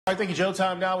All right, thank you, Joe.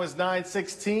 Time now is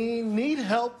 9:16. Need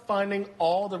help finding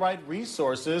all the right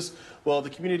resources? Well, the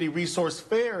Community Resource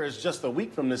Fair is just a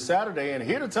week from this Saturday, and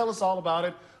here to tell us all about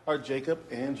it are Jacob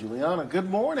and Juliana. Good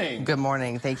morning. Good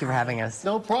morning. Thank you for having us.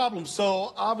 No problem.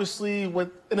 So, obviously, with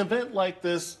an event like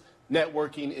this,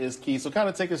 networking is key. So kind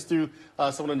of take us through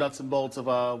some of the nuts and bolts of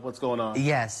what's going on.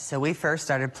 Yes, so we first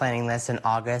started planning this in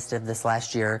August of this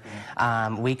last year.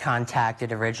 We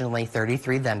contacted originally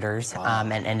 33 vendors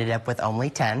and ended up with only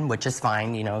 10, which is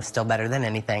fine, you know, still better than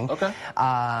anything. Okay.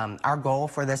 Our goal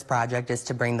for this project is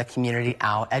to bring the community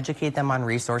out, educate them on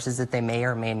resources that they may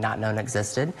or may not know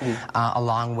existed,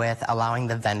 along with allowing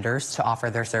the vendors to offer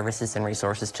their services and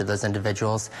resources to those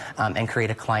individuals and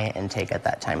create a client intake at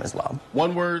that time as well.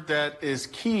 One word that is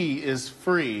key is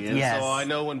free. And yes. so I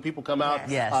know when people come out,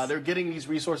 yes. They're getting these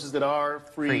resources that are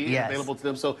free yes. available to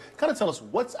them. So kind of tell us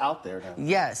what's out there now.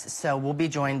 Yes, so we'll be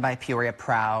joined by Peoria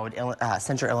Proud,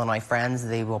 Central Illinois Friends.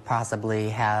 They will possibly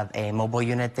have a mobile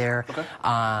unit there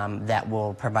that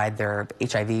will provide their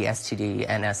HIV, STD,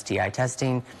 and STI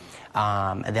testing.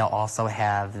 They'll also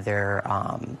have their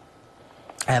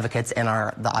advocates in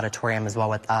the auditorium as well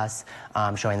with us,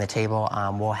 showing the table.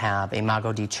 We'll have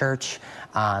Imago Dei Church,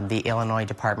 the Illinois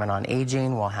Department on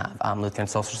Aging. We'll have Lutheran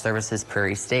Social Services,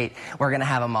 Prairie State. We're going to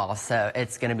have them all, so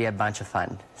it's going to be a bunch of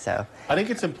fun. So I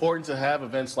think it's important to have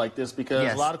events like this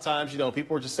because a lot of times, you know,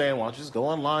 people are just saying, "Why don't you just go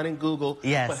online and Google?"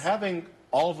 Yes. But having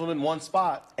all of them in one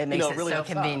spot, it makes it really so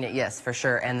convenient. Yes, for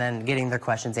sure. And then getting their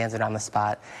questions answered on the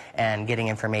spot and getting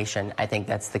information, I think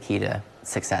that's the key to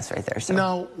success right there. So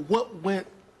now, what went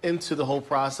into the whole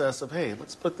process of, hey,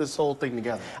 let's put this whole thing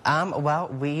together? Well,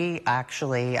 we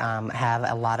actually have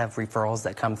a lot of referrals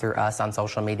that come through us on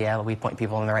social media. We point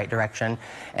people in the right direction.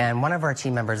 And one of our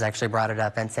team members actually brought it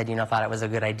up and said, you know, thought it was a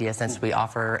good idea since we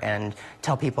offer and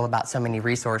tell people about so many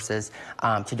resources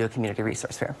to do a community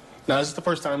resource fair. Now, is this the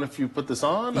first time if you put this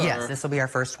on? Or? Yes, this will be our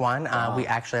first one. We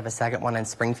actually have a second one in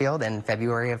Springfield in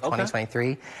February of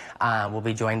 2023. We'll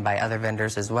be joined by other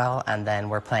vendors as well, and then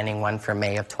we're planning one for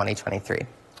May of 2023.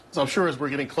 So I'm sure as we're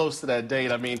getting close to that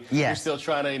date, I mean, you're still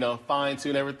trying to, you know,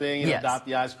 fine-tune everything, you know, dot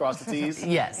the I's, cross the T's?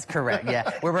 Yes, correct, yeah.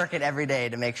 We're working every day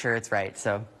to make sure it's right,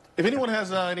 so. If anyone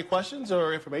has any questions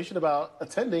or information about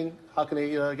attending, how can they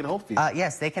get a hold of you?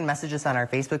 Yes, they can message us on our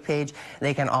Facebook page.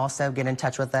 They can also get in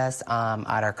touch with us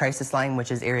at our crisis line,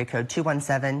 which is area code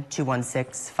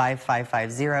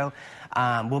 217-216-5550.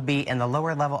 We'll be in the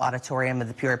lower level auditorium of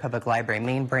the Peoria Public Library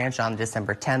main branch on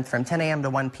December 10th from 10 a.m. to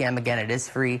 1 p.m. Again, it is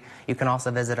free. You can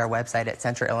also visit our website at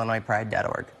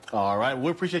centralillinoispride.org. All right.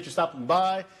 We appreciate you stopping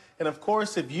by. And, of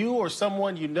course, if you or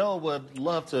someone you know would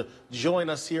love to join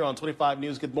us here on 25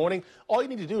 News Good Morning, all you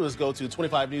need to do is go to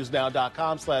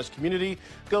 25newsnow.com/community,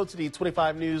 go to the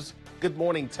 25 News Good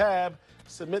Morning tab,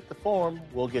 submit the form,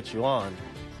 we'll get you on.